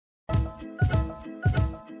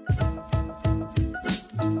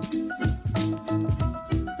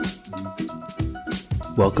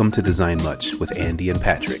Welcome to Design Much with Andy and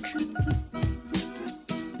Patrick.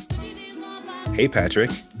 Hey,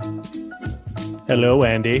 Patrick. Hello,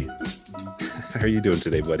 Andy. How are you doing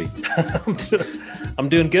today, buddy? I'm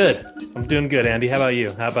doing good. I'm doing good, Andy. How about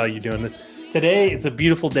you? How about you doing this? Today, it's a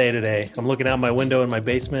beautiful day today. I'm looking out my window in my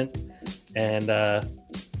basement, and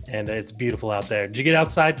it's beautiful out there. Did you get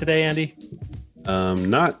outside today, Andy?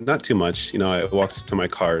 Not too much. You know, I walked to my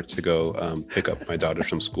car to go pick up my daughter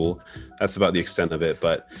from school. That's about the extent of it.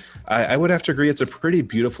 But I would have to agree it's a pretty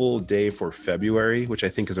beautiful day for February, which I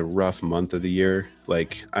think is a rough month of the year.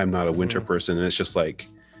 Like, I'm not a winter person, and it's just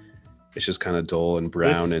kind of dull and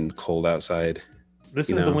brown and cold outside. This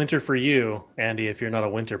is the winter for you, Andy, if you're not a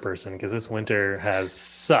winter person, because this winter has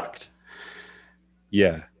sucked.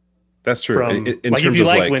 Yeah, that's true. In terms if you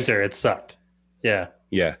like winter, it sucked. Yeah.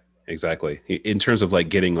 Yeah, exactly. In terms of like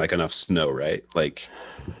getting like enough snow, right? Like, is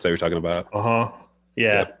that what you're talking about? Uh-huh.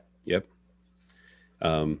 Yeah. Yep.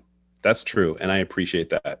 That's true. And I appreciate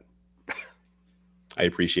that. I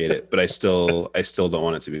appreciate it, but I still don't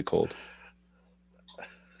want it to be cold.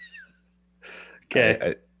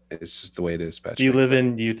 Okay. It's just the way it is, Patrick. You live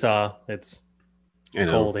in Utah. It's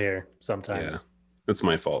cold here sometimes. Yeah, that's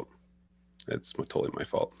my fault. It's totally my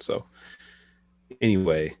fault. So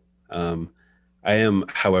anyway, I am,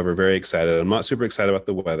 however, very excited. I'm not super excited about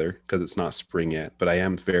the weather because it's not spring yet, but I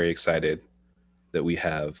am very excited that we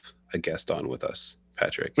have a guest on with us,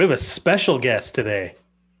 Patrick. We have a special guest today.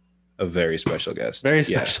 A very special guest. Very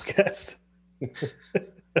special guest.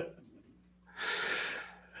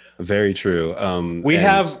 Very true. We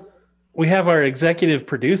have our executive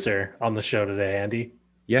producer on the show today, Andy.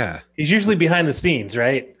 Yeah. He's usually behind the scenes,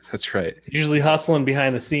 right? That's right. He's usually hustling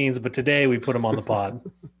behind the scenes, but today we put him on the pod.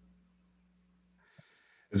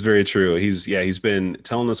 It's very true. He's been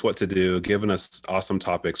telling us what to do, giving us awesome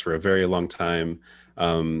topics for a very long time.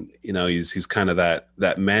 He's kind of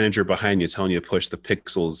that manager behind you telling you to push the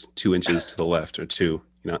pixels 2 inches to the left, or 2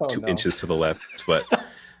 inches to the left, but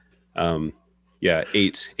 8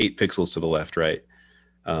 pixels to the left, right?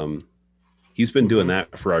 He's been doing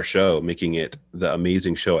that for our show, making it the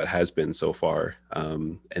amazing show it has been so far.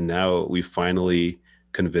 And now we finally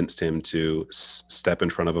convinced him to step in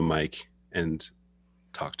front of a mic and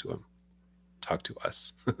talk to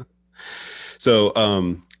us. So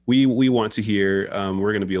we want to hear,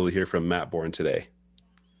 we're going to be able to hear from Matt Bourne today.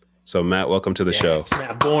 So Matt, welcome to the show.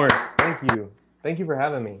 Matt Bourne. Thank you for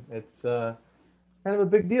having me. It's kind of a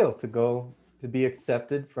big deal to be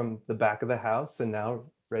accepted from the back of the house and now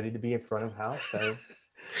ready to be in front of house.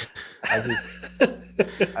 I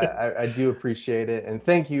do appreciate it. And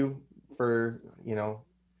thank you for,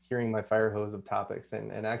 hearing my fire hose of topics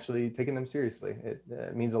and actually taking them seriously. It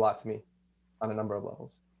means a lot to me on a number of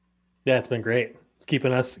levels. Yeah, it's been great. It's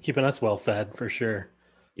keeping us well fed for sure.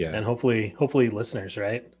 Yeah. And hopefully listeners,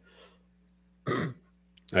 right?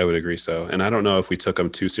 I would agree so. And I don't know if we took them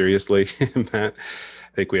too seriously, Matt.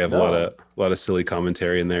 I think we have a lot of silly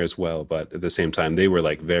commentary in there as well, but at the same time, they were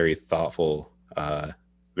like very thoughtful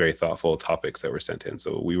topics that were sent in.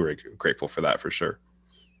 So we were grateful for that for sure.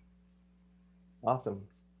 Awesome.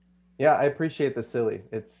 Yeah, I appreciate the silly.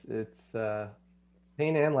 It's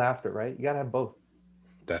pain and laughter, right? You gotta have both.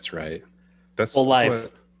 That's right. That's what it's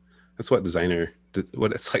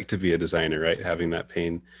like to be a designer, right? Having that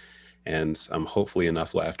pain and hopefully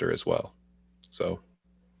enough laughter as well. So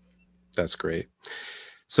that's great.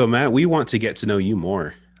 So Matt, we want to get to know you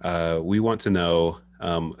more. We want to know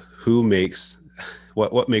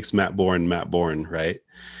what makes Matt Bourne, right?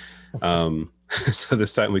 So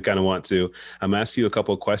this time we kind of want to ask you a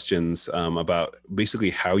couple of questions about basically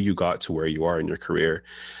how you got to where you are in your career.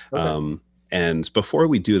 Okay. And before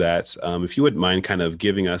we do that, if you wouldn't mind kind of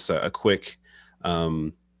giving us a quick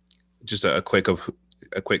sentence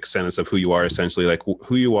of who you are, essentially, like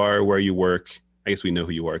who you are, where you work. I guess we know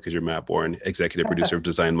who you are because you're Matt Bourne, executive producer of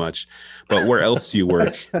Design Much. But where else do you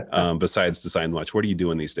work besides Design Much? What are you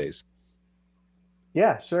doing these days?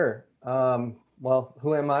 Yeah, sure. Well,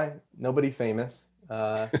 who am I? Nobody famous.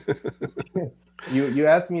 You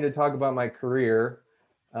asked me to talk about my career,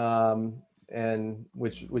 and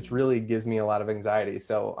which really gives me a lot of anxiety.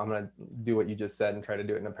 So I'm going to do what you just said and try to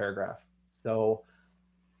do it in a paragraph. So,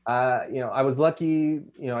 I was lucky.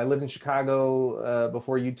 I lived in Chicago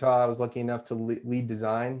before Utah. I was lucky enough to lead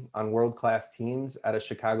design on world-class teams at a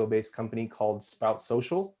Chicago-based company called Sprout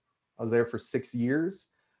Social. I was there for 6 years.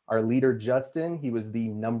 Our leader, Justin, he was the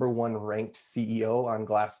 #1 ranked CEO on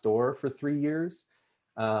Glassdoor for 3 years.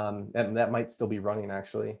 That might still be running,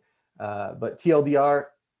 actually. But TLDR,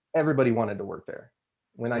 everybody wanted to work there.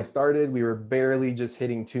 When I started, we were barely just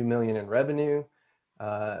hitting 2 million in revenue.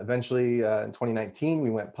 Eventually, in 2019, we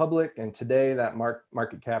went public, and today that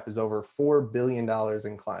market cap is over $4 billion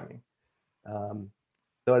and climbing.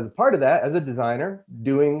 So as a part of that, as a designer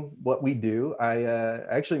doing what we do, I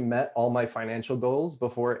actually met all my financial goals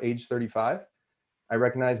before age 35. I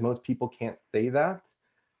recognize most people can't say that.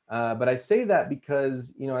 But I say that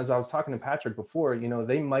because, as I was talking to Patrick before,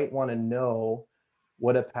 they might want to know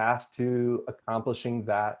what a path to accomplishing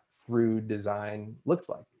that through design looks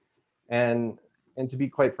like. And to be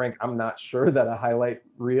quite frank, I'm not sure that a highlight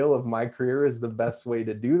reel of my career is the best way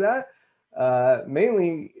to do that.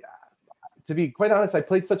 Mainly, to be quite honest, I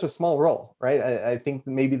played such a small role, right? I think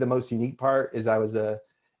maybe the most unique part is I was a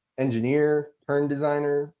engineer, turned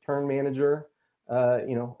designer, turned manager,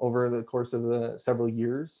 over the course of several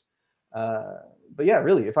years. But yeah,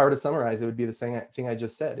 really, if I were to summarize, it would be the same thing I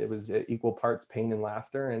just said. It was equal parts pain and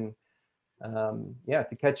laughter. And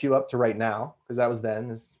to catch you up to right now, because that was then,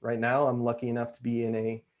 is right now I'm lucky enough to be in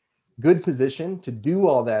a good position to do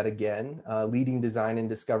all that again, leading design and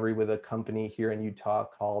discovery with a company here in Utah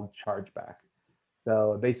called Chargeback.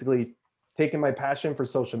 So basically taking my passion for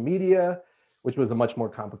social media, which was a much more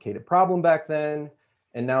complicated problem back then,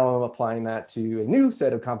 and now I'm applying that to a new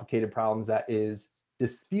set of complicated problems, that is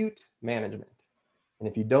dispute management. And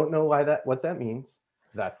if you don't know what that means,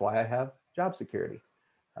 that's why I have job security.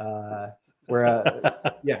 And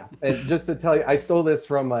just to tell you, I stole this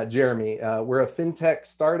from Jeremy. We're a fintech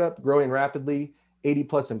startup growing rapidly, 80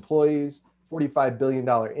 plus employees, $45 billion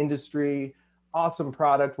industry, awesome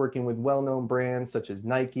product, working with well-known brands such as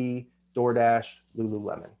Nike, DoorDash,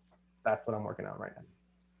 Lululemon. That's what I'm working on right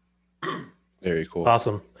now. Very cool.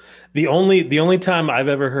 Awesome. The only time I've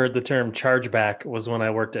ever heard the term chargeback was when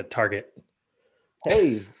I worked at Target.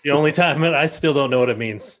 Hey. The only time, I still don't know what it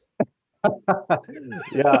means.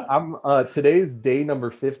 Yeah, I'm today's day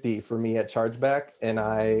number 50 for me at Chargeback, and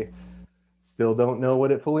I still don't know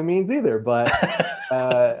what it fully means either, but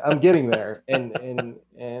I'm getting there, and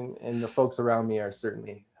the folks around me are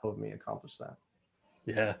certainly helping me accomplish that.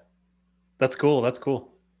 Yeah. That's cool.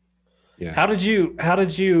 Yeah. How did you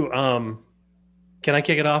can I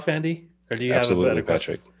kick it off, Andy? Or do you Absolutely, have a better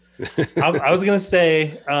Patrick? I was going to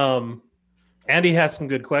say, Andy has some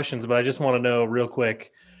good questions, but I just want to know real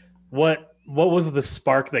quick, what was the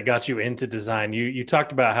spark that got you into design? You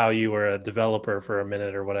talked about how you were a developer for a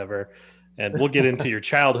minute or whatever, and we'll get into your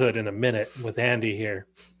childhood in a minute with Andy here.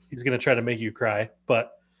 He's going to try to make you cry,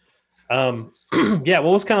 but what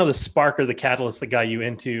was kind of the spark or the catalyst that got you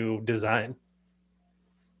into design?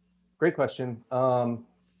 Great question.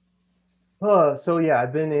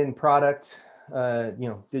 I've been in product,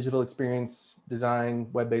 digital experience design,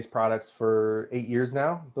 web-based products for 8 years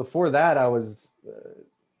now. Before that, I was,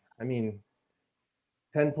 10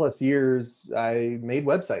 plus years, I made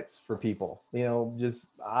websites for people, just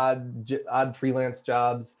odd freelance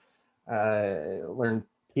jobs. Learned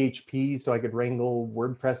PHP so I could wrangle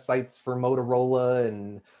WordPress sites for Motorola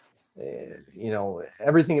and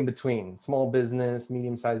everything in between, small business,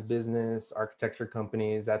 medium-sized business, architecture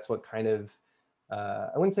companies. That's what kind of,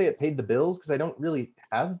 I wouldn't say it paid the bills, because I don't really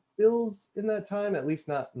have bills in that time, at least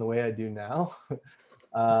not in the way I do now.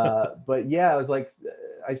 But yeah, I was like,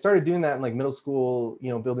 I started doing that in like middle school,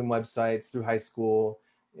 building websites through high school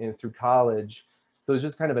and through college. So it was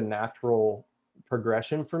just kind of a natural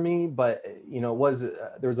progression for me. But, there was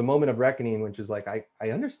a moment of reckoning, which is like, I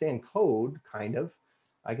understand code, kind of.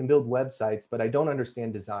 I can build websites, but I don't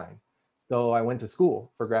understand design. So I went to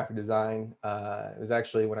school for graphic design. It was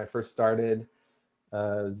actually when I first started, it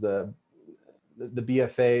was the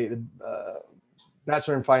BFA,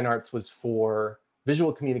 Bachelor in Fine Arts, was for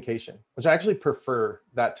visual communication, which I actually prefer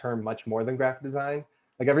that term much more than graphic design.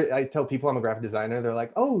 Like I tell people I'm a graphic designer, they're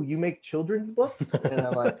like, "Oh, you make children's books?" And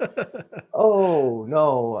I'm like, "Oh,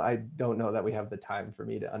 no, I don't know that we have the time for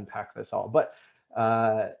me to unpack this all." But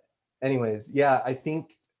anyways, yeah, I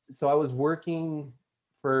think so. I was working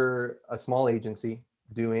for a small agency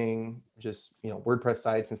doing just, WordPress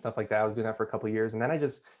sites and stuff like that. I was doing that for a couple of years. And then I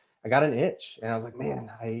got an itch, and I was like,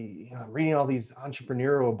 man, I'm reading all these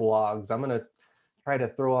entrepreneurial blogs. I'm going to try to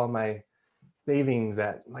throw all my savings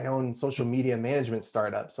at my own social media management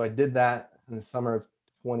startup. So I did that in the summer of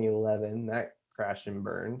 2011. That crashed and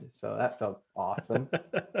burned. So that felt awesome.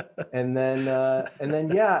 and then,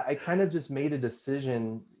 I kind of just made a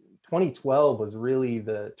decision. 2012 was really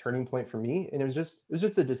the turning point for me. And it was just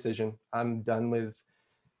a decision. I'm done with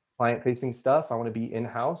client-facing stuff. I want to be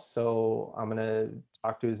in-house. So I'm going to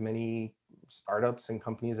talk to as many startups and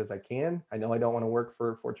companies as I can. I know I don't want to work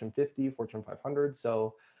for Fortune 50, Fortune 500.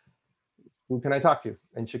 So who can I talk to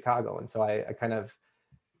in Chicago? And so I kind of,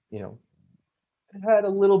 had a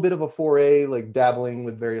little bit of a foray, like dabbling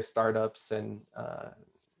with various startups, and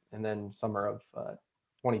then summer of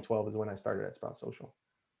 2012 is when I started at Sprout Social.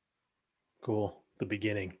 Cool. The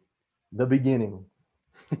beginning. The beginning.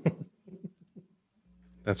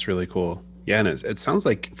 That's really cool. Yeah, and it sounds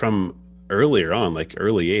like from earlier on, like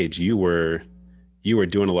early age, you were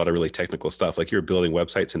doing a lot of really technical stuff. Like you were building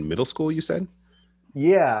websites in middle school, you said?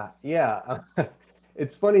 Yeah.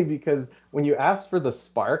 It's funny because when you asked for the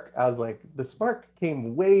Spark, I was like, the Spark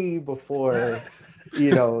came way before,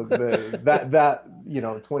 that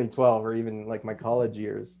 2012 or even like my college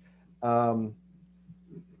years.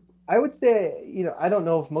 I would say, I don't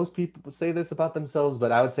know if most people say this about themselves,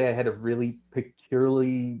 but I would say I had a really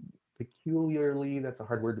peculiarly, that's a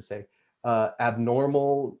hard word to say,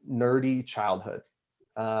 abnormal, nerdy childhood.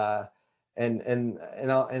 And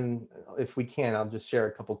if we can, I'll just share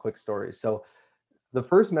a couple quick stories. So the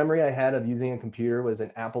first memory I had of using a computer was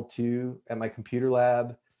an Apple II at my computer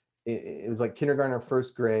lab. It was like kindergarten or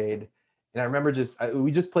first grade. And I remember we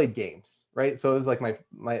just played games, right? So it was like my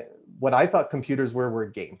what I thought computers were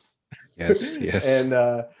games. Yes. and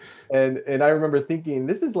I remember thinking,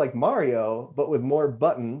 this is like Mario, but with more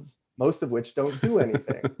buttons, most of which don't do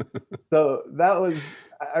anything. So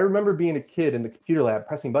I remember being a kid in the computer lab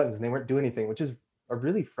pressing buttons and they weren't doing anything, which is a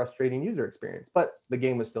really frustrating user experience, but the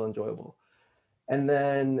game was still enjoyable. And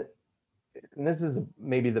this is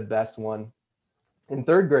maybe the best one. In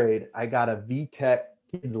third grade, I got a VTech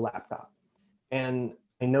kid's laptop. And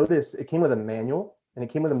I noticed it came with a manual and it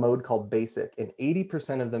came with a mode called Basic. And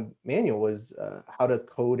 80% of the manual was how to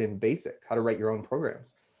code in Basic, how to write your own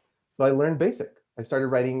programs. So I learned Basic. I started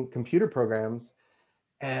writing computer programs.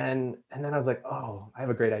 And then I was like, oh, I have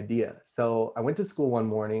a great idea. So I went to school one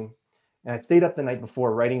morning and I stayed up the night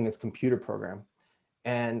before writing this computer program.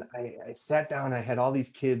 And I sat down and I had all these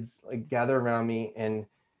kids like gather around me. And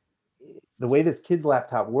the way this kid's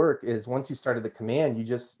laptop worked is once you started the command,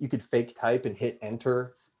 you could fake type and hit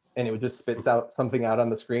enter and it would just spits out something out on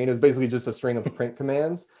the screen. It was basically just a string of print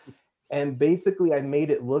commands. And basically I made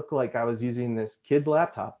it look like I was using this kid's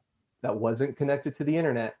laptop that wasn't connected to the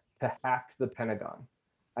internet to hack the Pentagon.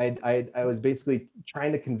 I was basically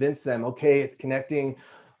trying to convince them, okay, it's connecting.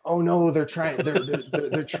 Oh no, they're trying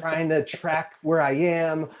to track where I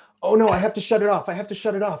am. Oh no, I have to shut it off.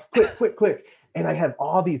 Quick. And I have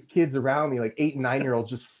all these kids around me, like 8 and 9-year-olds,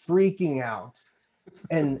 just freaking out.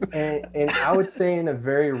 And I would say in a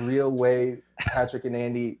very real way, Patrick and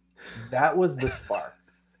Andy, that was the spark.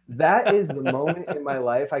 That is the moment in my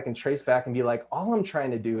life I can trace back and be like, all I'm trying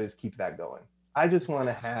to do is keep that going. I just want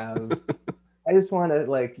to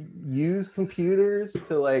like use computers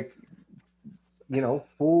to like,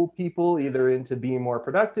 fool people either into being more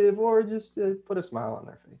productive or just to put a smile on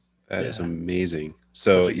their face. That is amazing.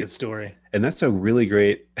 So Such a good story. And that's a really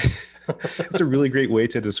great, it's a really great way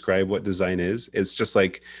to describe what design is. It's just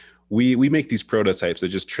like, we make these prototypes that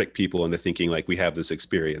just trick people into thinking like we have this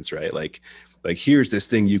experience, right? Like here's this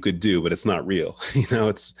thing you could do, but it's not real.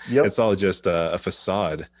 It's all just a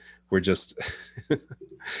facade. We're just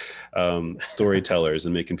storytellers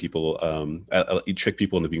and making people, you trick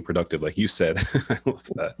people into being productive, like you said. I love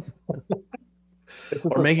that.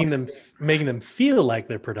 Or making them feel like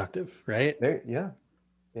they're productive, right? Yeah.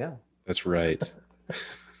 That's right.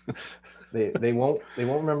 They won't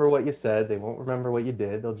remember what you said. They won't remember what you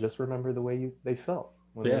did. They'll just remember the way they felt.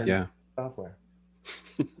 Yeah. Software.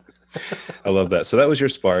 I love that. So that was your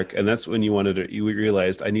spark, and that's when you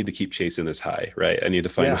realized I need to keep chasing this high, right? I need to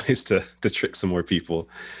find ways to trick some more people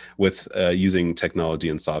with using technology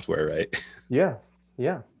and software, right? Yeah.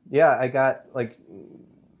 I got like,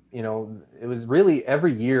 it was really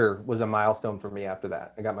every year was a milestone for me after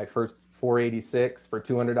that. I got my first 486 for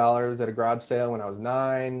 $200 at a garage sale when I was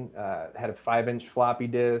 9. Had a 5-inch floppy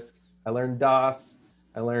disk. I learned DOS.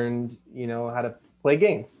 I learned, how to play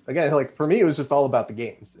games. Again, like for me, it was just all about the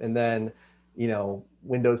games. And then,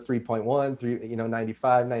 Windows 3.1,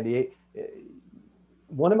 95, 98.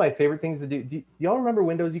 One of my favorite things to do y'all remember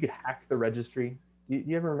Windows? You could hack the registry. Do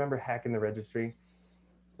you ever remember hacking the registry?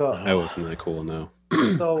 So I wasn't that cool, no.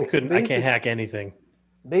 So I can't hack anything.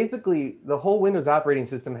 Basically, the whole Windows operating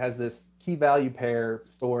system has this key value pair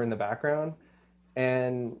store in the background,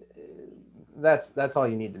 and that's all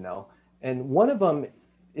you need to know. And one of them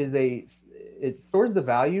is it stores the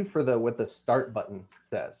value for what the start button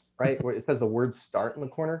says, right? Where it says the word start in the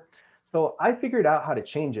corner. So I figured out how to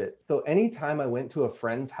change it. So anytime I went to a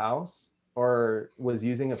friend's house or was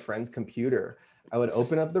using a friend's computer, I would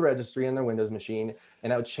open up the registry on their Windows machine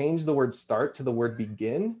and I would change the word start to the word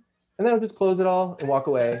begin. And then I would just close it all and walk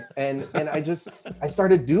away. And I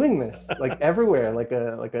started doing this like everywhere, like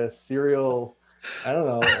a serial I don't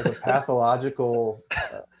know, like a pathological,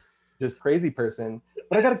 just crazy person.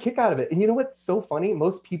 But I got a kick out of it. And you know what's so funny?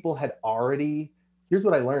 Most people had already, here's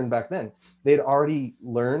what I learned back then. They'd already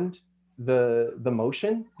learned the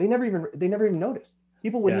motion. They never even noticed.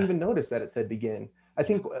 People wouldn't Yeah. even notice that it said begin. I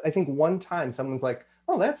think one time someone's like,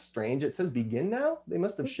 oh, that's strange. It says begin now. They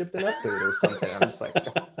must have shipped an update or something. I'm just like,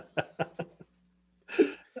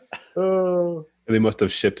 oh. They must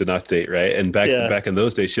have shipped an update, right? And Yeah. back in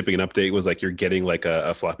those days, shipping an update was like you're getting like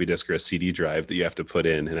a floppy disk or a CD drive that you have to put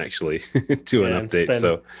in and actually do an Yeah, and update.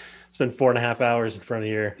 So spend 4.5 hours in front of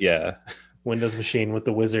your yeah, Windows machine with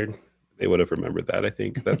the wizard. they would have remembered that. I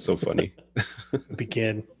think that's so funny.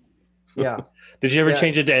 Begin. Yeah. Did you ever Yeah.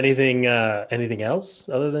 change it to anything else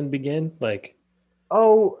other than begin? Like,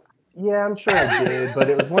 Oh, yeah, I'm sure I did, but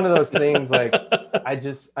it was one of those things like I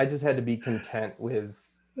just had to be content with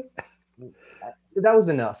that was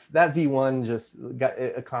enough. That V1 just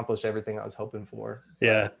accomplished everything I was hoping for.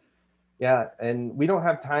 yeah. Yeah, and we don't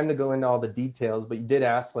have time to go into all the details, but you did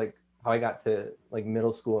ask like how I got to like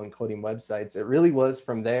middle school and coding websites. It really was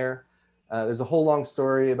from there. There's a whole long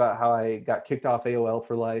story about how I got kicked off AOL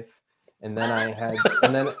for life, and then I had,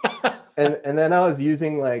 and then I was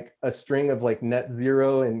using like a string of like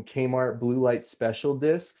NetZero and Kmart Blue Light special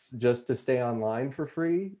discs just to stay online for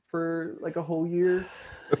free for like a whole year.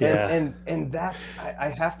 Yeah. And that's I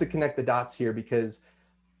have to connect the dots here because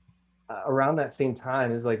around that same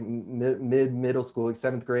time is like middle school, like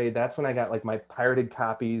 7th grade. That's when I got like my pirated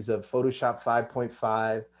copies of Photoshop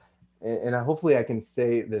 5.5. And hopefully I can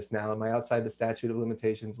say this now. Am I outside the statute of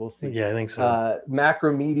limitations? We'll see. Yeah, I think so.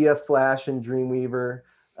 Macromedia, Flash, and Dreamweaver.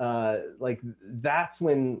 Like that's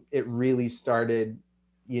when it really started,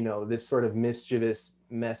 you know, this sort of mischievous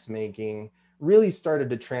mess making really started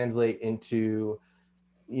to translate into,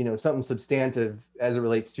 you know, something substantive as it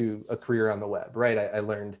relates to a career on the web, right? I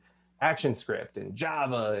learned ActionScript and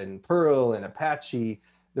Java and Perl and Apache.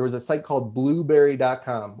 There was a site called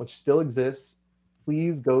blueberry.com, which still exists.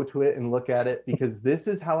 Please go to it and look at it because this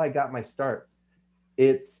is how I got my start.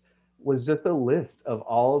 It was just a list of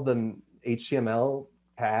all the HTML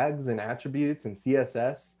tags and attributes and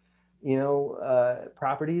CSS, you know,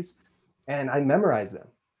 properties, and I memorized them.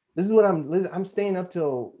 This is what I'm staying up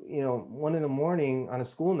till, you know, 1 a.m. on a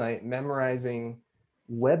school night memorizing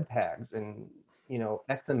web tags and, you know,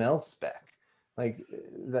 XML spec. Like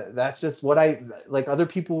that's just what I like. Other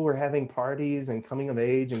people were having parties and coming of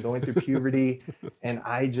age and going through puberty, and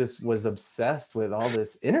I just was obsessed with all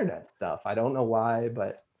this internet stuff. I don't know why,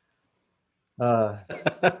 but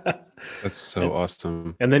That's so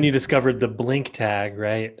awesome. And then you discovered the blink tag,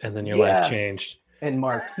 right? And then your life changed. And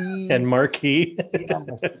Marquee. And Marquee.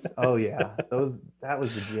 Yes. Oh yeah, that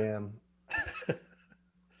was the jam.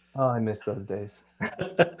 Oh, I miss those days.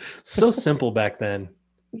 So simple back then.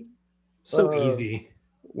 So easy.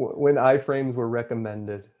 When iframes were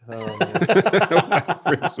recommended. Oh,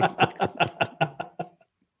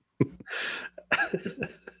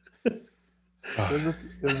 it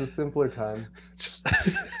was a simpler time. Just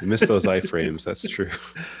miss those iframes. That's true.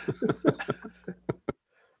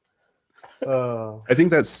 I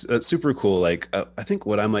think that's super cool. Like, I think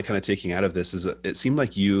what I'm like kind of taking out of this is it seemed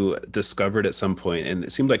like you discovered at some point, and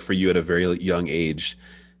it seemed like for you at a very young age,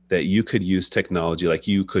 that you could use technology, like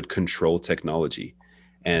you could control technology,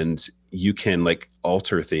 and you can like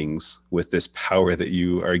alter things with this power that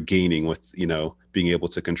you are gaining with, you know, being able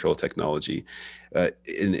to control technology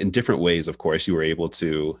in different ways. Of course, you were able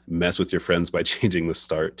to mess with your friends by changing the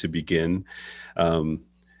start to begin.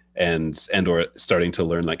 And or starting to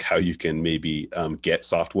learn like how you can maybe get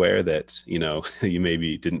software that, you know, you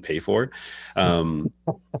maybe didn't pay for.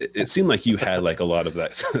 It seemed like you had like a lot of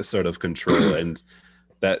that sort of control, and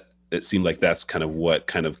that it seemed like that's kind of what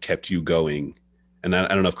kind of kept you going. And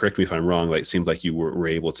I don't know, correct me if I'm wrong, like it seemed like you were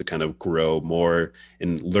able to kind of grow more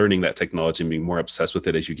in learning that technology and being more obsessed with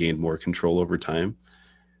it as you gained more control over time.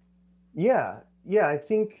 Yeah, I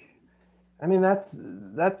think, I mean, that's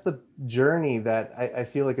the journey that I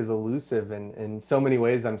feel like is elusive, and in so many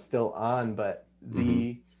ways I'm still on. But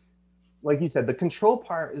like you said, the control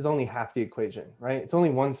part is only half the equation, right? It's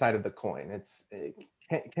only one side of the coin. It's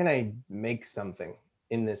can I make something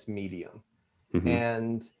in this medium?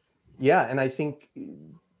 And yeah, and I think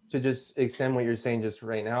to just extend what you're saying just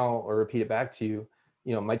right now, or repeat it back to you,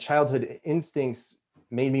 you know, my childhood instincts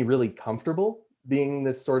made me really comfortable being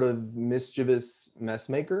this sort of mischievous mess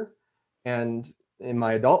maker. And in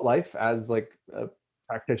my adult life, as like a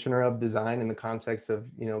practitioner of design in the context of,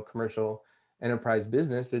 you know, commercial enterprise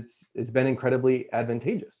business, it's been incredibly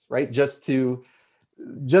advantageous, right? Just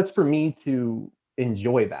for me to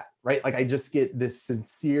enjoy that, right? Like I just get this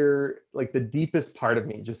sincere, like the deepest part of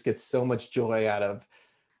me just gets so much joy out of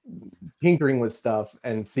tinkering with stuff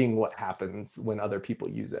and seeing what happens when other people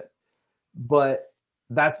use it. But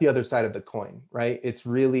that's the other side of the coin, right? It's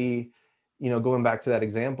really, going back to that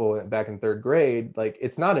example back in third grade, like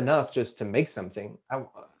it's not enough just to make something.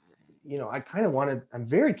 I kind of I'm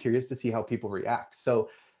very curious to see how people react. So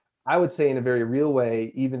I would say in a very real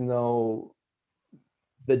way, even though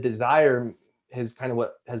the desire has kind of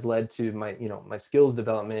what has led to my, my skills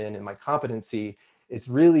development and my competency, it's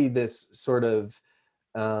really this sort of,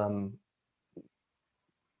 I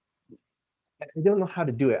don't know how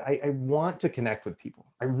to do it. I want to connect with people.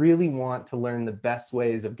 I really want to learn the best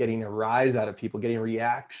ways of getting a rise out of people, getting a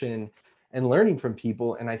reaction and learning from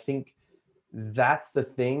people. And I think that's the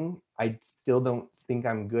thing I still don't think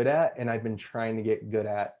I'm good at. And I've been trying to get good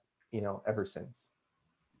at, ever since.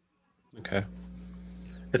 Okay.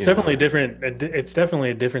 It's definitely different. It's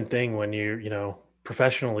definitely a different thing when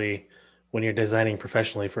professionally, when you're designing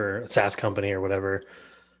professionally for a SaaS company or whatever,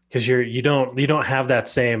 because you don't have that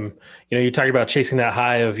same, you're talking about chasing that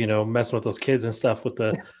high of, messing with those kids and stuff with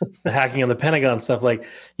the hacking on the Pentagon stuff.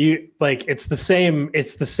 It's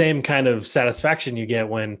the same kind of satisfaction you get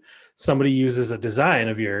when somebody uses a design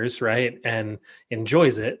of yours, right, and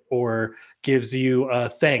enjoys it, or gives you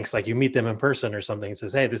thanks, like you meet them in person or something, and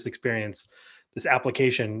says, hey, this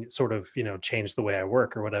application sort of, changed the way I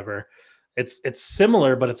work or whatever. It's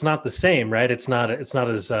similar, but it's not the same, right? It's not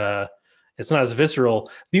as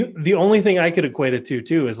visceral. The only thing I could equate it to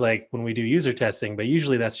too is like when we do user testing, but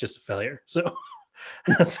usually that's just a failure. So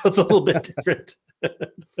it's a little bit different.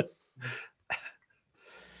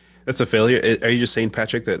 That's a failure. Are you just saying,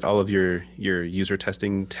 Patrick, that all of your user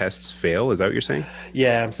testing tests fail? Is that what you're saying?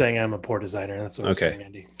 Yeah, I'm saying I'm a poor designer. That's what I'm saying,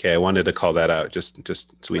 Andy. Okay, I wanted to call that out just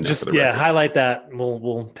so we know for the record. Highlight that.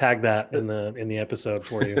 We'll tag that in the episode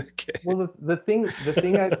for you. Okay. Well, the thing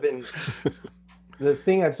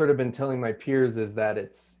I've sort of been telling my peers is that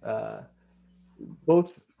it's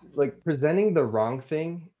both like presenting the wrong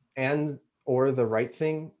thing or the right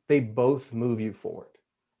thing. They both move you forward.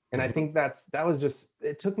 And I think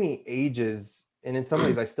it took me ages. And in some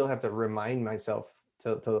ways I still have to remind myself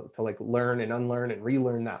to like learn and unlearn and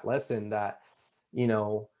relearn that lesson that, we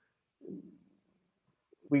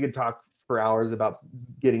could talk for hours about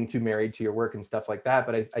getting too married to your work and stuff like that.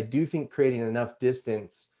 But I do think creating enough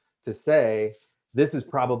distance to say, this is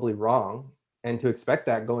probably wrong, and to expect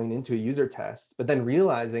that going into a user test, but then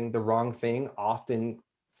realizing the wrong thing often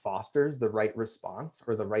fosters the right response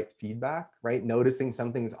or the right feedback, right? Noticing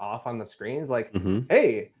something's off on the screen is like,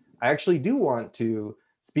 hey, I actually do want to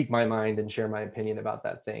speak my mind and share my opinion about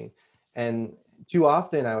that thing. And too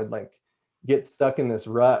often I would like get stuck in this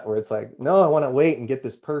rut where it's like, no, I want to wait and get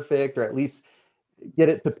this perfect, or at least get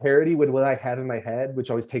it to parity with what I had in my head, which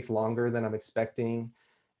always takes longer than I'm expecting.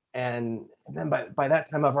 And then by that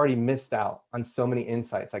time, I've already missed out on so many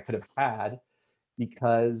insights I could have had,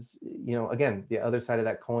 because, again, the other side of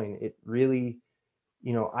that coin, it really,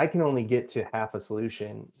 I can only get to half a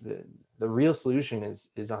solution. The real solution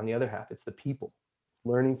is on the other half. It's the people,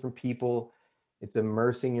 learning from people. It's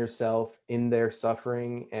immersing yourself in their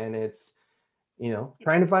suffering, and it's,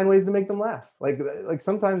 trying to find ways to make them laugh. Like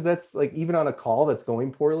sometimes that's like, even on a call that's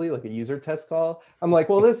going poorly, like a user test call, I'm like,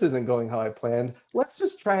 well, this isn't going how I planned. Let's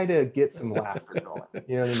just try to get some laughter going.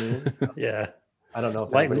 You know what I mean? So, yeah. I don't know.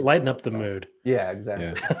 If lighten up the mood. Yeah,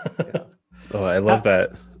 exactly. Yeah. Oh, I love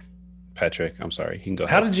that. Patrick, I'm sorry. You can go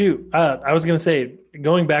ahead. How did you, I was going to say,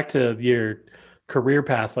 going back to your career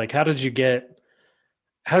path, like how did you get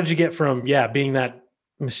from, being that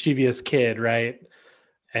mischievous kid, right?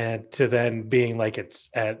 And to then being like it's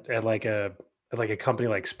at like a company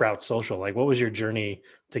like Sprout Social. Like, what was your journey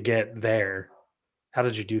to get there? How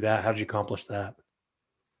did you do that? How did you accomplish that?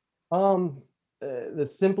 The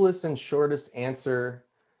simplest and shortest answer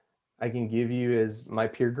I can give you is my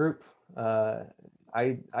peer group. I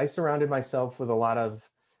surrounded myself with a lot of,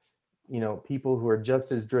 people who are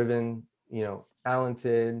just as driven,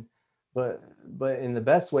 talented, but in the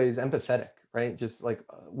best ways, empathetic, right? Just like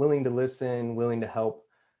willing to listen, willing to help.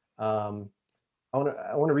 I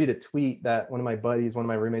want to read a tweet that one of my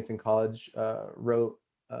roommates in college, wrote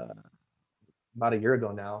about a year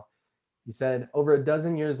ago now. He said, over a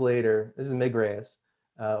dozen years later, this is Mig Reyes,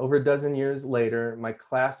 over a dozen years later, my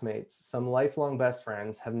classmates, some lifelong best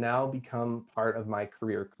friends, have now become part of my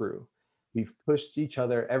career crew. We've pushed each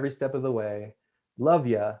other every step of the way. Love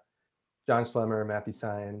ya, John Schlemmer, Matthew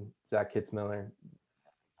Sion, Zach Kitzmiller.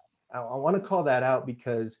 I want to call that out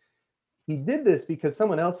because he did this because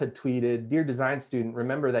someone else had tweeted, dear design student,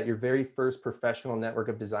 remember that your very first professional network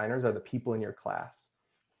of designers are the people in your class.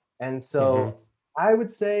 And so I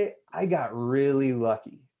would say I got really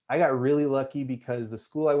lucky. I got really lucky because the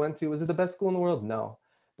school I went to, was it the best school in the world? No.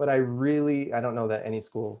 But I don't know that any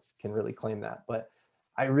school can really claim that, but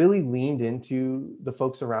I really leaned into the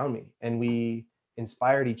folks around me, and we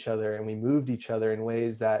inspired each other and we moved each other in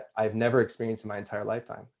ways that I've never experienced in my entire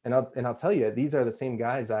lifetime. And I'll tell you, these are the same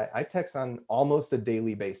guys I text on almost a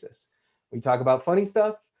daily basis. We talk about funny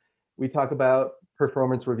stuff. We talk about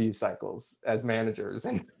performance review cycles as managers,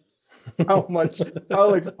 and how much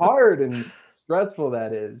how like hard and stressful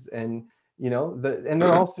that is. And and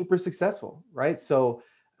they're all super successful, right? So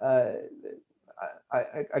uh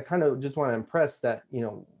I kind of just want to impress that,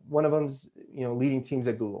 one of them's, leading teams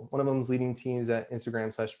at Google, one of them's leading teams at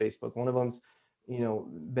Instagram/Facebook, one of them's,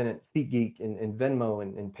 been at SeatGeek and Venmo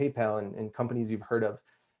and PayPal and companies you've heard of.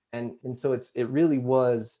 And so it really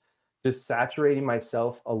was just saturating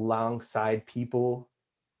myself alongside people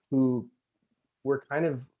who were kind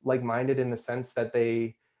of like-minded in the sense that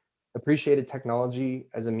they appreciated technology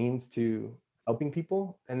as a means to helping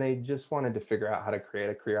people, and they just wanted to figure out how to create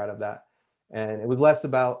a career out of that. And it was less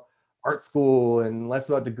about art school and less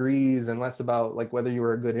about degrees and less about like whether you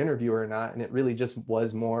were a good interviewer or not, and it really just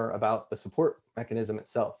was more about the support mechanism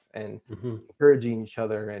itself and encouraging each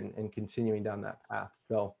other and continuing down that path.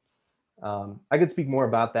 So I could speak more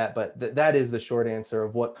about that, but that is the short answer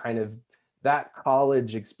of what kind of that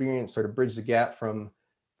college experience sort of bridged the gap from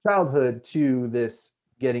childhood to this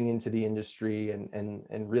getting into the industry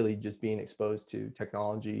and really just being exposed to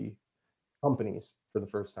technology companies for the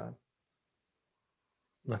first time.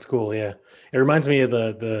 That's cool. Yeah. It reminds me of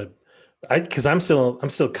because I'm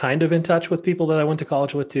still kind of in touch with people that I went to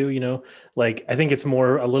college with too, like I think it's a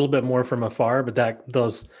little bit more from afar, but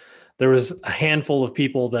there was a handful of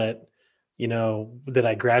people that, that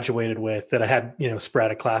I graduated with, that I had,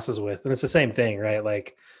 sporadic classes with. And it's the same thing, right?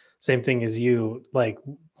 Like same thing as you, like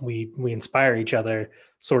we inspire each other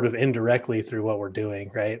sort of indirectly through what we're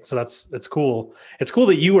doing. Right. So that's cool. It's cool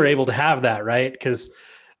that you were able to have that, right? Because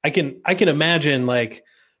I can imagine like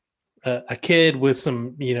a kid with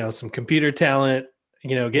some computer talent,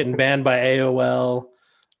 getting banned by AOL.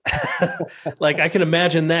 Like I can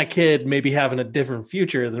imagine that kid maybe having a different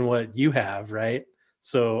future than what you have, right?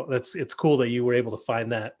 So it's cool that you were able to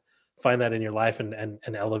find that in your life and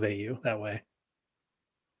elevate you that way.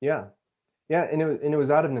 Yeah. Yeah. And it was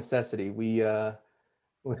out of necessity. We, I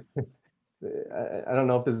don't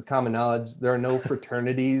know if this is common knowledge. There are no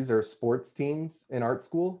fraternities or sports teams in art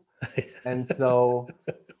school. And so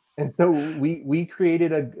we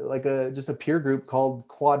created just a peer group called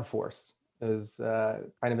Quad Force. It was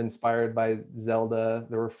kind of inspired by Zelda.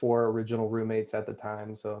 There were 4 original roommates at the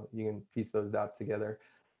time, so you can piece those dots together.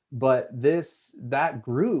 But that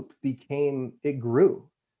group it grew,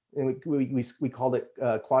 and we called it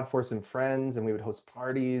Quad Force and Friends, and we would host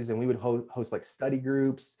parties, and we would host like study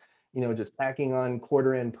groups, just tacking on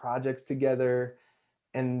quarter end projects together.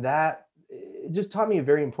 And that it just taught me a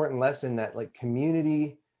very important lesson that like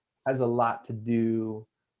community has a lot to do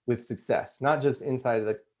with success, not just inside of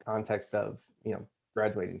the context of,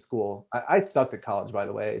 graduating school. I sucked at college, by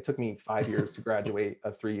the way. It took me 5 years to graduate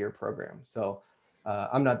a 3-year program. So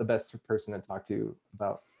I'm not the best person to talk to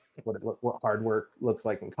about what hard work looks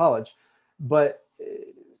like in college. But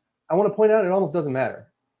I want to point out it almost doesn't matter.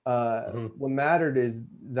 What mattered is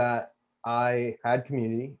that I had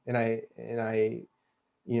community, and I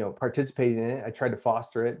participated in it. I tried to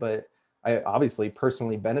foster it, but I obviously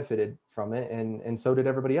personally benefited from it, and so did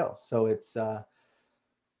everybody else. So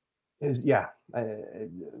yeah.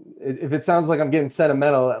 If it sounds like I'm getting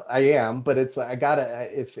sentimental, I am, but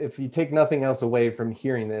if you take nothing else away from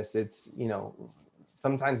hearing this, it's,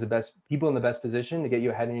 sometimes the best people in the best position to get you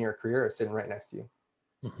ahead in your career are sitting right next to you.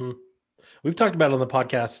 Mm-hmm. We've talked about it on the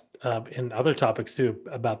podcast in other topics too,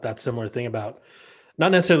 about that similar thing about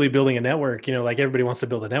not necessarily building a network, like everybody wants to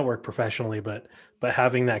build a network professionally, but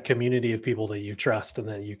having that community of people that you trust and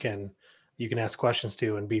that you can ask questions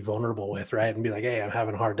to and be vulnerable with, right? And be like, hey, I'm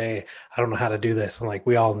having a hard day. I don't know how to do this. And like,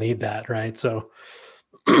 we all need that, right? So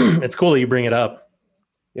it's cool that you bring it up.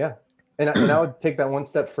 Yeah. And I would take that one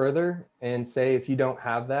step further and say, if you don't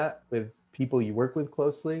have that with people you work with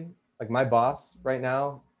closely, like my boss right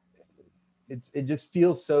now, it just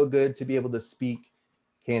feels so good to be able to speak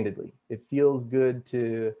candidly. It feels good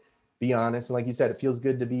to be honest. And like you said, it feels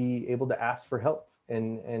good to be able to ask for help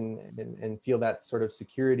and feel that sort of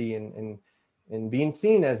security and being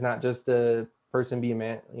seen as not just a person being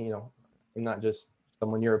I'm not just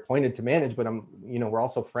someone you're appointed to manage, but we're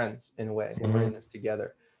also friends in a way, and we're in this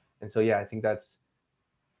together. And so, yeah, I think that's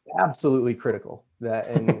absolutely critical.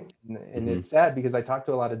 And it's sad because I talk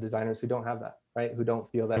to a lot of designers who don't have that, right? Who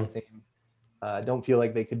don't feel that same don't feel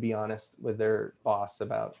like they could be honest with their boss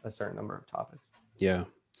about a certain number of topics. Yeah.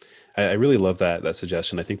 I really love that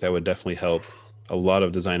suggestion. I think that would definitely help a lot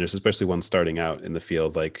of designers, especially ones starting out in the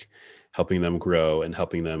field, like helping them grow and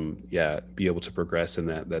helping them, be able to progress in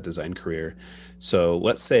that design career. So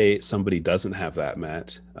let's say somebody doesn't have that,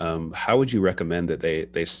 Matt. How would you recommend that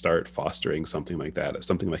they start fostering something like that,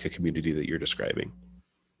 something like a community that you're describing?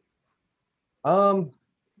 Um,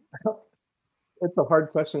 it's a hard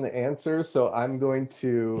question to answer, so I'm going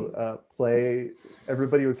to play.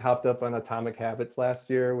 Everybody was hopped up on Atomic Habits last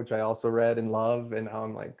year, which I also read and love, and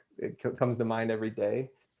I'm like, comes to mind every day.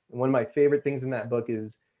 And one of my favorite things in that book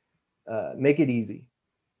is make it easy.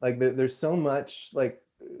 Like there's so much, like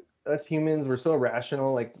us humans, we're so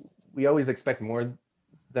irrational. Like we always expect more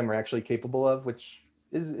than we're actually capable of, which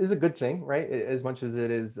is a good thing, right? As much as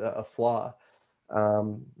it is a flaw,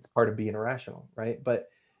 it's part of being irrational, right? But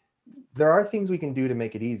there are things we can do to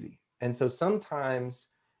make it easy. And so sometimes,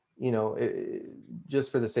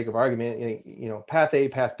 just for the sake of argument, path A,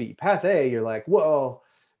 path B. Path A, you're like, well,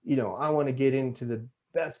 I want to get into the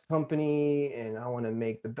best company and I want to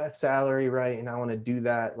make the best salary, right? And I want to do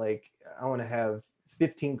that. Like, I want to have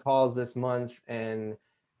 15 calls this month and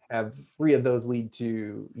have 3 of those lead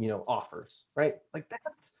to, offers, right? Like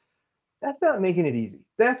that's not making it easy.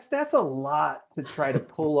 That's a lot to try to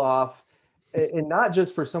pull off, and not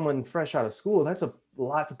just for someone fresh out of school. That's a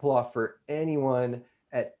lot to pull off for anyone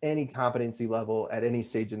at any competency level at any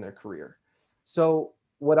stage in their career. So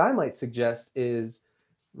what I might suggest is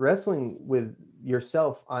wrestling with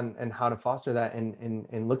yourself on and how to foster that,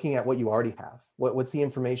 and looking at what you already have. What's the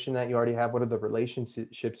information that you already have? What are the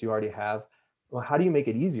relationships you already have? Well, how do you make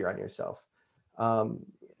it easier on yourself?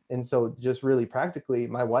 And so just really practically,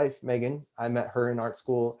 my wife, Megan, I met her in art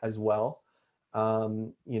school as well.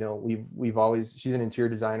 We've always, she's an interior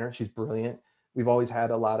designer. She's brilliant. We've always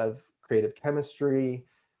had a lot of creative chemistry.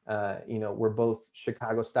 We're both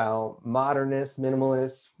Chicago style modernists,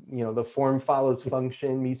 minimalists. The form follows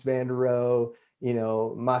function, Mies van der Rohe,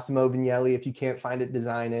 Massimo Vignelli. If you can't find it,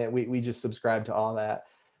 design it. We just subscribe to all that.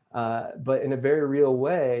 But in a very real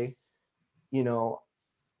way,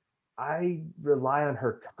 I rely on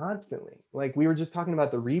her constantly. Like we were just talking about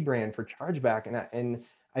the rebrand for Chargeback, and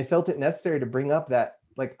I felt it necessary to bring up that,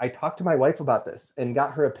 like, I talked to my wife about this and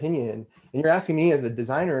got her opinion. And you're asking me as a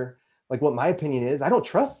designer, like, what my opinion is. I don't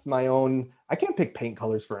trust my own. I can't pick paint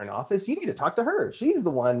colors for an office. You need to talk to her. She's the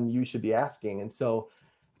one you should be asking. And so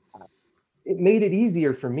it made it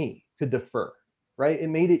easier for me to defer, right? It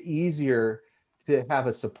made it easier to have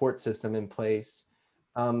a support system in place,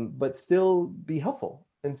 but still be helpful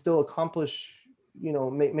and still accomplish,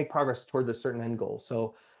 make progress towards a certain end goal.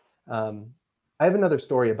 So I have another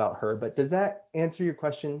story about her, but does that answer your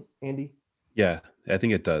question, Andy? Yeah, I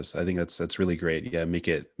think it does. I think that's really great. Yeah, make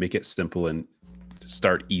it simple and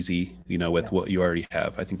start easy, with what you already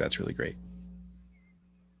have. I think that's really great.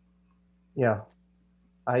 Yeah.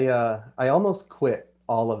 I almost quit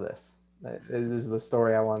all of this. This is the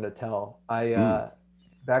story I wanted to tell.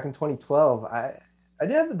 Back in 2012, I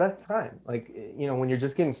didn't have the best time. Like, when you're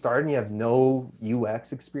just getting started and you have no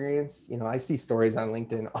UX experience, I see stories on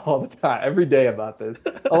LinkedIn all the time, every day about this.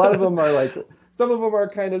 A lot of them are like, some of them are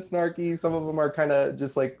kind of snarky. Some of them are kind of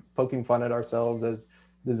just like poking fun at ourselves as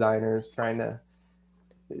designers, trying to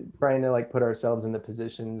like put ourselves in the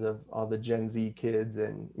positions of all the Gen Z kids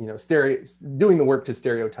and, doing the work to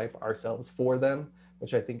stereotype ourselves for them,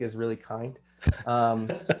 which I think is really kind.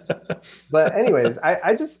 But anyways,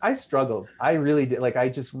 I struggled. I really did. Like, I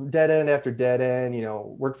just dead end after dead end,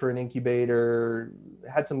 worked for an incubator,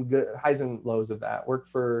 had some good highs and lows of that, worked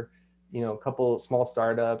for, a couple small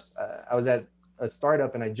startups. I was at a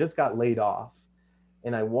startup and I just got laid off,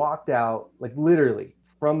 and I walked out, like literally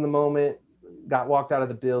from the moment got walked out of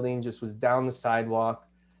the building, just was down the sidewalk.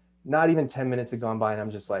 Not even 10 minutes had gone by. And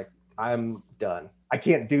I'm just like, I'm done. I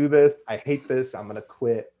can't do this. I hate this. I'm going to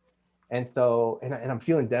quit. And so, and I'm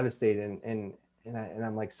feeling devastated, and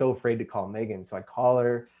I'm like so afraid to call Megan. So I call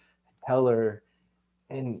her, tell her,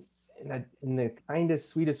 and in the kindest,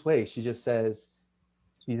 sweetest way, she just says,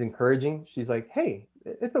 she's encouraging. She's like, hey,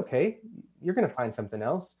 it's okay. You're going to find something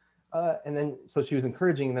else. And then, so she was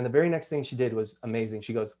encouraging. And then the very next thing she did was amazing.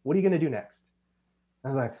 She goes, what are you going to do next? I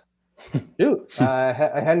was like, dude, I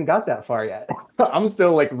hadn't got that far yet. I'm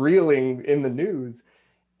still like reeling in the news.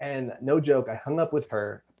 And no joke, I hung up with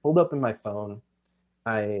her, pulled up in my phone.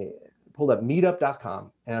 I pulled up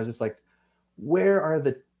meetup.com, and I was just like, where's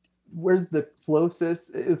the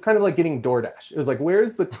closest? It was kind of like getting DoorDash. It was like,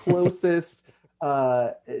 where's the closest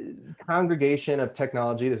congregation of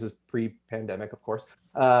technology? This is pre-pandemic, of course.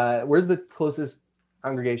 Where's the closest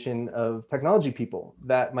congregation of technology people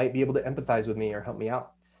that might be able to empathize with me or help me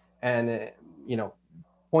out. And,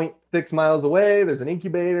 0.6 miles away, there's an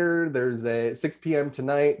incubator. There's a 6 p.m.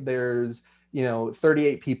 tonight. There's,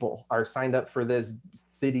 38 people are signed up for this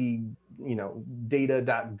city,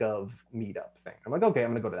 data.gov meetup thing. I'm like, okay,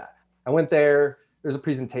 I'm going to go to that. I went there. There's a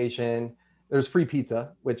presentation. There's free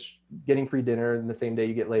pizza, which getting free dinner in the same day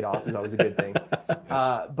you get laid off is always a good thing.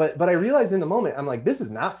 Yes. But I realized in the moment, I'm like, this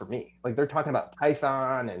is not for me. Like they're talking about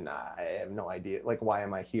Python and I have no idea, like, why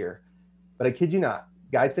am I here? But I kid you not,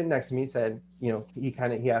 guy sitting next to me said, he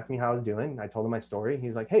asked me how I was doing. I told him my story.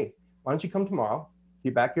 He's like, hey, why don't you come tomorrow?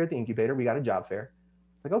 Get back here at the incubator. We got a job fair.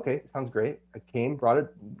 Like, okay, sounds great. I came to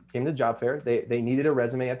the job fair. They needed a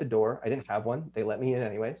resume at the door. I didn't have one. They let me in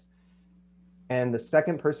anyways. And the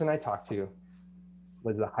second person I talked to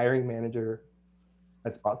was the hiring manager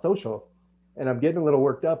at Spot Social. And I'm getting a little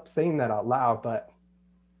worked up saying that out loud, but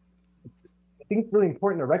I think it's really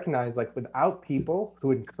important to recognize, like, without people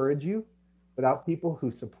who encourage you, without people who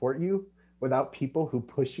support you, without people who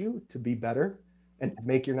push you to be better and to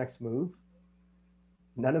make your next move,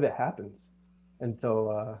 none of it happens. And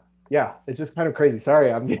so, it's just kind of crazy.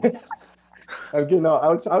 Sorry, I'm getting I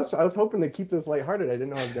was hoping to keep this lighthearted. I didn't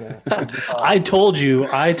know I was gonna. I told you,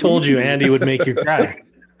 Andy would make you cry.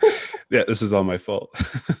 Yeah, this is all my fault.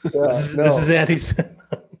 This is Andy's.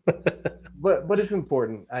 but it's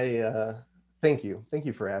important. I thank you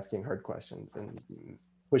for asking hard questions and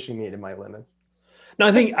pushing me to my limits. No,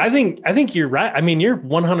 I think you're right. I mean, you're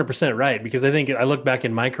 100% right, because I think I look back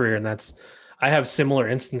in my career and I have similar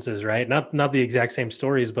instances, right? Not the exact same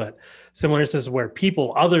stories, but similar instances where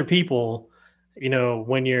other people,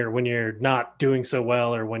 when you're not doing so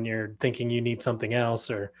well, or when you're thinking you need something else,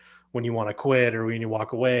 or when you want to quit, or when you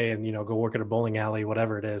walk away and, go work at a bowling alley,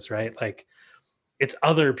 whatever it is, right? Like, it's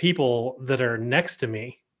other people that are next to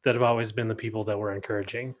me that have always been the people that were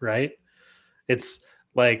encouraging, right? It's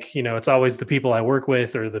like, it's always the people I work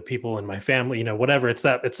with or the people in my family, whatever. It's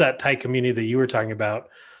that tight community that you were talking about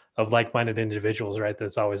of like-minded individuals, right?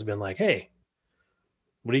 That's always been like, hey,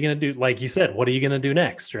 what are you going to do? Like you said, what are you going to do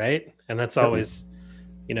next? Right. And that's always,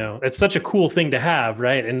 it's such a cool thing to have.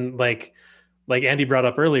 Right. And like Andy brought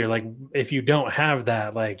up earlier, like, if you don't have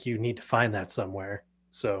that, like, you need to find that somewhere.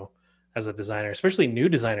 So as a designer, especially new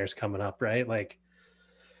designers coming up, right? Like,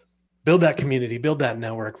 build that community, build that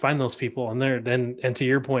network, find those people. And to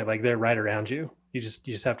your point, like, they're right around you. You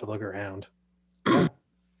just have to look around. Absolutely.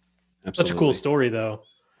 Such a cool story though.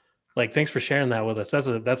 Like, thanks for sharing that with us.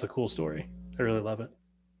 That's a cool story. I really love it.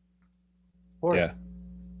 Yeah,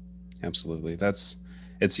 absolutely.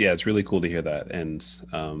 It's really cool to hear that. And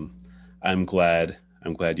I'm glad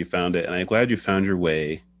you found it. And I'm glad you found your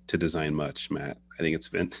way to Design Much, Matt. I think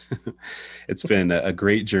it's been a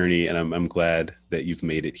great journey, and I'm glad that you've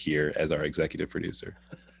made it here as our executive producer.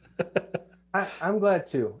 I'm glad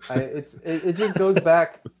too. It just goes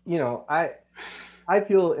back, I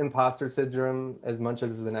feel imposter syndrome as much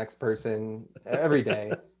as the next person every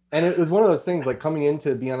day. And it was one of those things, like, coming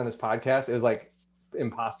into being on this podcast, it was like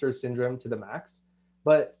imposter syndrome to the max.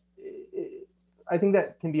 But I think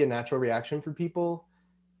that can be a natural reaction for people.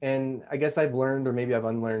 And I guess I've learned, or maybe I've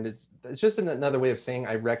unlearned, it's just another way of saying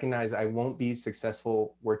I recognize I won't be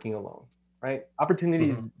successful working alone, right?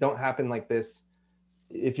 Opportunities don't happen like this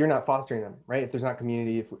if you're not fostering them, right? If there's not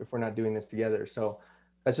community, if we're not doing this together. So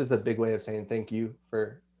that's just a big way of saying thank you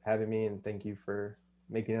for having me, and thank you for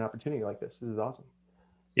making an opportunity like this. This is awesome.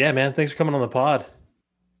 Yeah, man. Thanks for coming on the pod.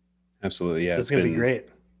 Absolutely. Yeah. It's going to be great.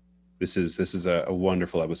 This is a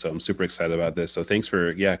wonderful episode. I'm super excited about this. So thanks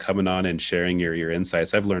for coming on and sharing your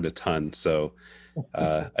insights. I've learned a ton. So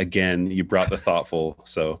again, you brought the thoughtful,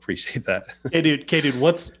 so appreciate that. Hey dude,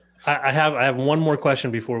 I have one more question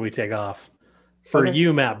before we take off. For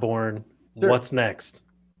you, Matt Bourne, sure. What's next?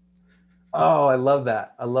 Oh, I love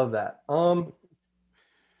that. I'm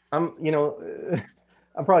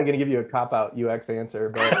probably going to give you a cop-out UX answer,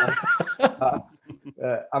 but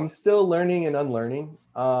I'm still learning and unlearning.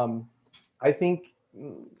 I think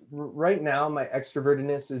right now my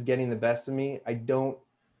extrovertedness is getting the best of me. I don't,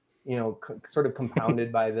 sort of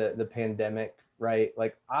compounded by the pandemic, right?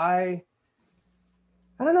 Like I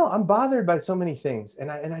don't know. I'm bothered by so many things,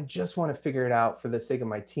 and I just want to figure it out for the sake of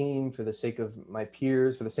my team, for the sake of my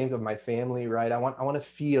peers, for the sake of my family, right? I want to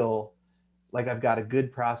feel like I've got a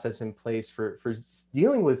good process in place for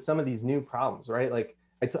dealing with some of these new problems, right? Like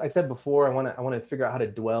I said before, I want to figure out how to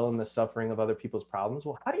dwell in the suffering of other people's problems.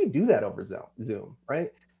 Well, how do you do that over Zoom,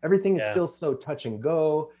 right? Everything is still so touch and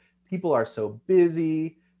go. People are so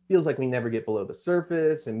busy. Feels like we never get below the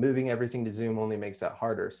surface, and moving everything to Zoom only makes that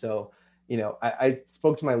harder. So, I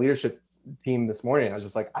spoke to my leadership team this morning. I was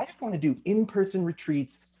just like, I just want to do in-person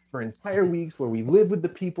retreats for entire weeks where we live with the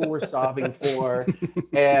people we're solving for.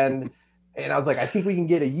 And I was like, I think we can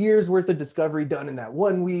get a year's worth of discovery done in that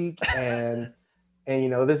 1 week. And you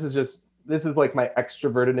know, this is like my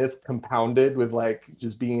extrovertedness compounded with like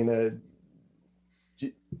just being a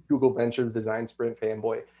Google Ventures design sprint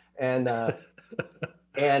fanboy. And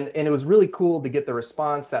it was really cool to get the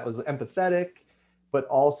response that was empathetic, but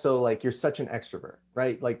also like, you're such an extrovert,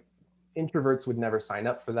 right? Like introverts would never sign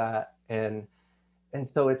up for that. And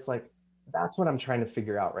so it's like, that's what I'm trying to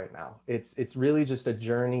figure out right now. It's really just a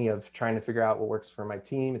journey of trying to figure out what works for my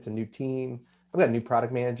team. It's a new team. I've got a new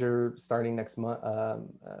product manager starting next month.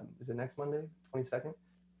 Is it next Monday, 22nd?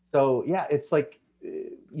 So yeah, it's like,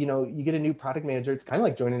 you know, you get a new product manager. It's kind of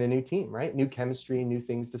like joining a new team, right? New chemistry, new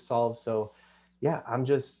things to solve. So yeah, I'm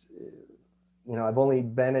just, you know, I've only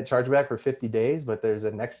been at Chargeback for 50 days, but there's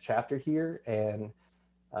a next chapter here, and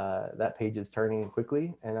that page is turning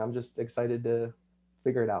quickly, and I'm just excited to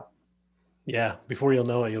figure it out. Yeah, before you'll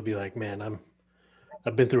know it, you'll be like, man,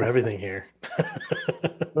 I've been through everything here.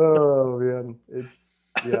 Oh man, it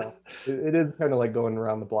is kind of like going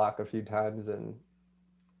around the block a few times, and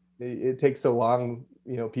it takes so long.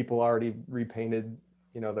 You know, people already repainted,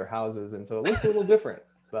 you know, their houses, and so it looks a little different.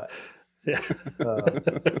 But yeah.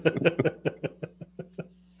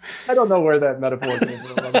 I don't know where that metaphor came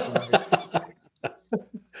from.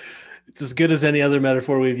 It's as good as any other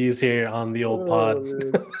metaphor we've used here on the old pod.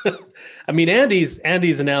 I mean,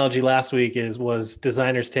 Andy's analogy last week was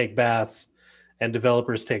designers take baths and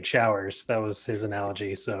developers take showers. That was his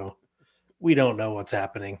analogy. So we don't know what's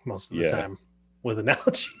happening most of the time with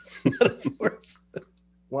analogies and metaphors.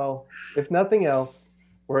 Well, if nothing else,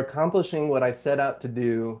 we're accomplishing what I set out to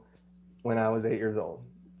do when I was 8 years old.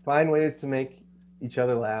 Find ways to make each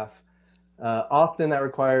other laugh. Often that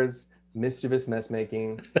requires mischievous mess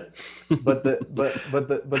making, but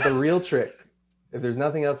the real trick, if there's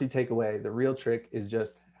nothing else you take away, the real trick is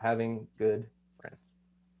just having good friends.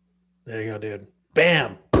 There you go, dude.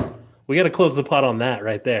 Bam. We got to close the pod on that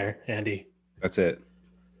right there, Andy. That's it.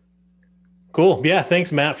 Cool. Yeah.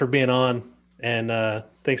 Thanks, Matt, for being on, and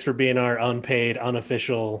thanks for being our unpaid,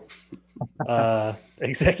 unofficial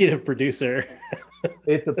executive producer.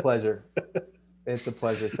 It's a pleasure. It's a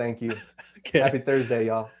pleasure. Thank you. Okay. Happy Thursday,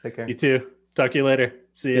 y'all. Take care. You too. Talk to you later.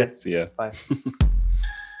 See ya. See ya. Bye.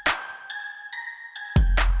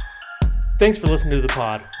 Thanks for listening to the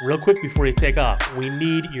pod. Real quick before you take off, we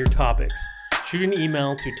need your topics. Shoot an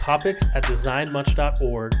email to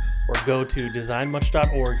topics@designmuch.org or go to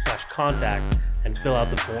designmuch.org/contact and fill out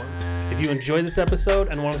the form. If you enjoyed this episode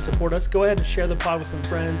and want to support us, go ahead and share the pod with some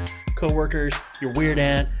friends, coworkers, your weird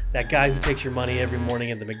aunt, that guy who takes your money every morning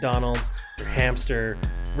at the McDonald's, your hamster,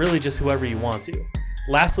 really just whoever you want to.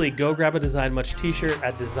 Lastly, go grab a Design Much t-shirt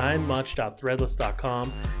at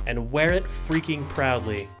designmuch.threadless.com and wear it freaking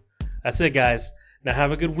proudly. That's it, guys. Now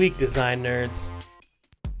have a good week, design nerds.